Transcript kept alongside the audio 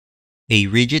A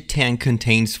rigid tank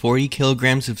contains 40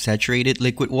 kilograms of saturated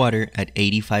liquid water at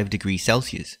 85 degrees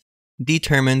Celsius.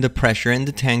 Determine the pressure in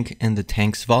the tank and the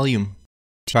tank's volume.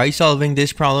 Try solving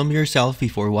this problem yourself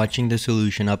before watching the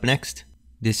solution up next.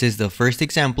 This is the first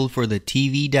example for the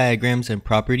TV diagrams and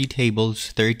property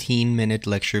tables 13-minute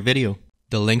lecture video.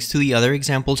 The links to the other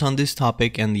examples on this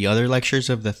topic and the other lectures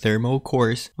of the Thermo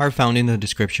course are found in the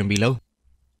description below.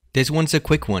 This one's a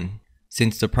quick one.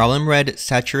 Since the problem read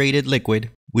saturated liquid,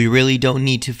 we really don't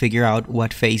need to figure out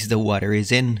what phase the water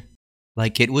is in.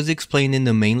 Like it was explained in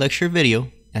the main lecture video,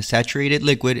 a saturated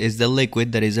liquid is the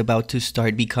liquid that is about to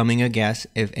start becoming a gas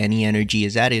if any energy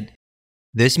is added.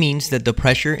 This means that the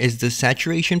pressure is the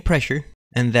saturation pressure,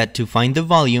 and that to find the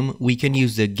volume, we can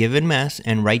use the given mass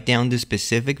and write down the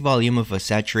specific volume of a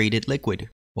saturated liquid,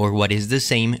 or what is the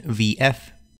same,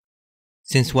 Vf.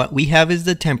 Since what we have is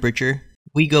the temperature,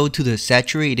 we go to the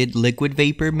saturated liquid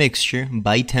vapor mixture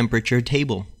by temperature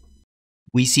table.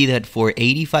 We see that for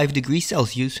 85 degrees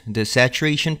Celsius, the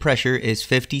saturation pressure is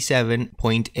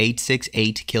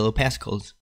 57.868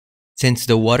 kilopascals. Since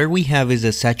the water we have is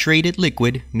a saturated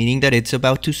liquid, meaning that it's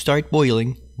about to start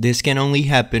boiling, this can only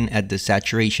happen at the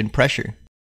saturation pressure.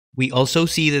 We also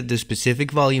see that the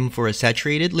specific volume for a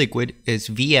saturated liquid is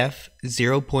Vf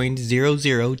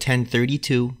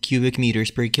 0.001032 cubic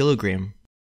meters per kilogram.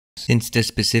 Since the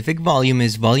specific volume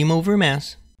is volume over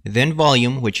mass, then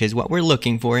volume, which is what we're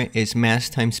looking for, is mass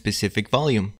times specific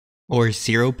volume, or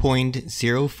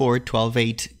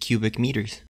 0.0412 cubic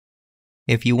meters.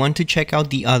 If you want to check out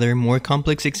the other more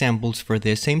complex examples for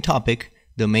this same topic,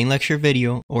 the main lecture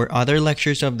video, or other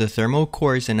lectures of the Thermo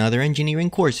course and other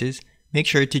engineering courses, make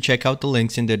sure to check out the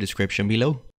links in the description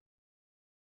below.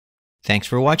 Thanks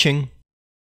for watching!